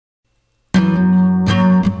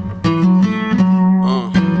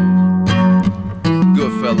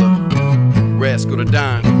a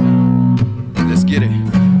dime. Let's get it.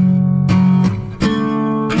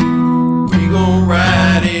 We gon'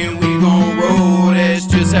 ride and we gon' roll. That's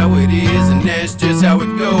just how it is and that's just how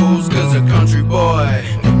it goes. Cause a country boy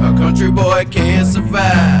can't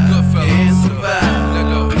survive. Goodfella, can't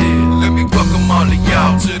survive. Yeah. Let me welcome all of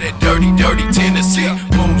y'all to that dirty, dirty Tennessee.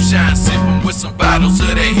 Moonshine sipping with some bottles of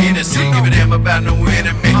that Hennessy. Give a damn about no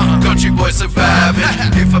enemy. Country boy surviving.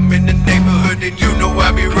 If I'm in the neighborhood, then you know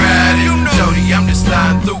I be riding. Jody, I'm just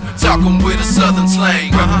sliding through, talking with a southern slang.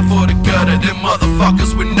 Running for the gutter, them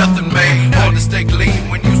motherfuckers with nothing made. Hard to stay clean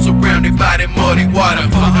when you surrounded by that muddy water.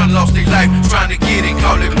 Fucking lost their life trying to get it,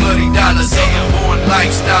 call it bloody dollars. Born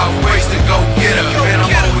lifestyle, race to go get her. Man, I'm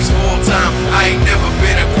always full time, I ain't never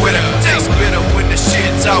been a quitter. Tastes bitter when the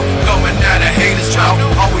shit's out, coming out of haters' mouth.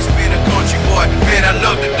 Always been a country boy, man, I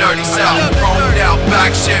love the dirty south. Chromed out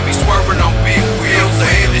back Chevy, swerving on big wheels.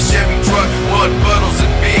 Ahead the Chevy truck, mud puddles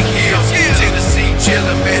and big hills. Tennessee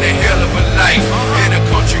chillin', man, a hell of a life. And a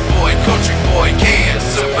country boy can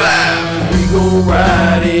survive. We gon'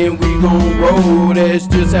 ride and we gon' roll. That's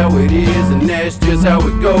just how it is and that's just how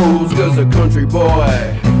it goes. Cause a country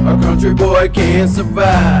boy can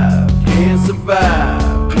survive, can survive.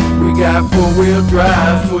 We got 4-wheel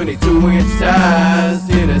drives, 22-inch tires.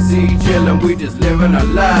 Tennessee chillin', we just living our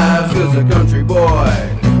lives. Cause a country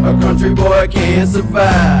boy can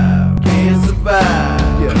survive, can survive.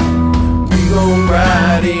 Yeah. We gon'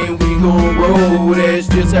 ride and we gon' roll. That's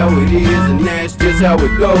just how it is and that's just how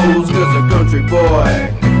it goes. Cause a country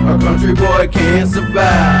boy can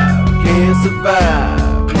survive, can survive.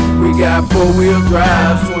 We got 4-wheel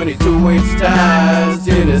drives, 22-inch tires.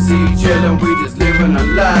 Tennessee chillin', we just living our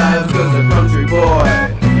lives. Cause a country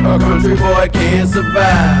boy can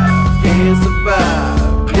survive, can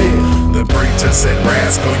survive. Yeah. The preacher said,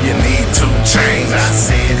 Raskull, you need to change. I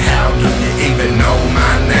said, how do you even know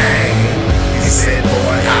my name? He said,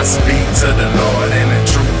 boy, I speak to the Lord, and the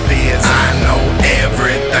truth is I know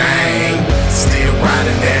everything. Still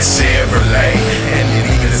riding that Chevrolet, and it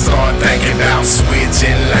even started thinking about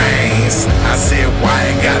switching lanes. I said, why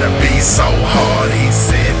it gotta be so hard? He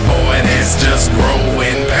said, boy, that's just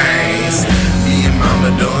growing pains. Me and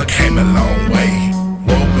mama done came a long way.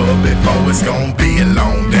 Woke up before it's gonna be a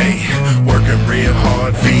long day. Working real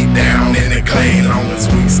hard, feet down in the clay. Long as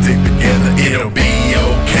we stick together, it'll be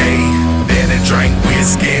okay. Daddy drank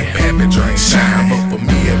whiskey, Pappy drank shine, but for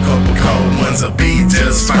me a couple cold ones will be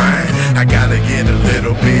just fine. I gotta get a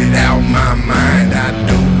little bit out my mind. I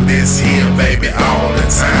do this here, baby, all the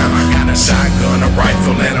time. I got a shotgun, a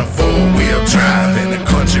rifle, and a 4-wheel drive, and a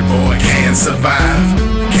country boy can survive,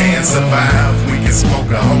 can survive. We can smoke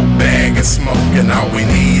a whole bag of smoke, and all we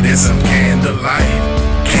need is some candlelight,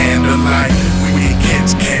 candlelight. We can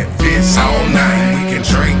catch catfish all night. We can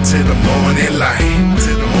drink to the morning light,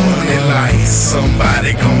 to the morning light.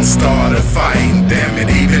 Somebody gon' start a fight, damn it,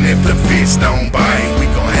 even if the fish don't bite, we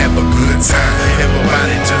gon' have a good time.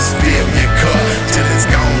 Everybody just fill your cup till it's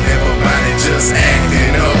gone. Everybody just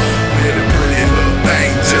acting up with a pretty little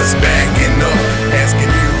thing just backing up, asking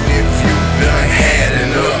you if you done had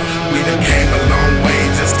enough. We done came a long way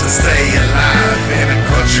just to stay alive, and a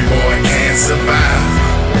country boy can survive.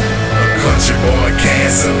 A country boy can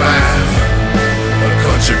survive. A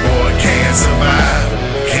country boy can survive.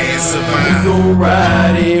 We gon'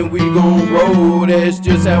 ride and we gon' roll. That's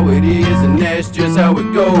just how it is and that's just how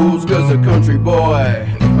it goes. Cause a country boy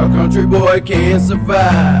can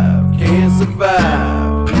survive, can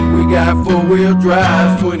survive. We got 4-wheel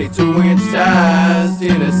drives, 22-inch tires.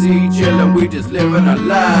 Tennessee chillin', we just living our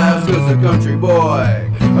lives. Cause a country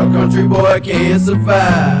boy can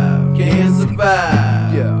survive, can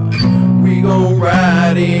survive. Yeah. We gon'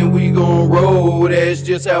 ride and we gon' roll. That's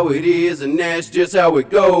just how it is and that's just how it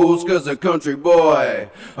goes. Cause a country boy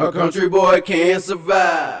can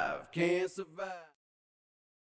survive, can survive.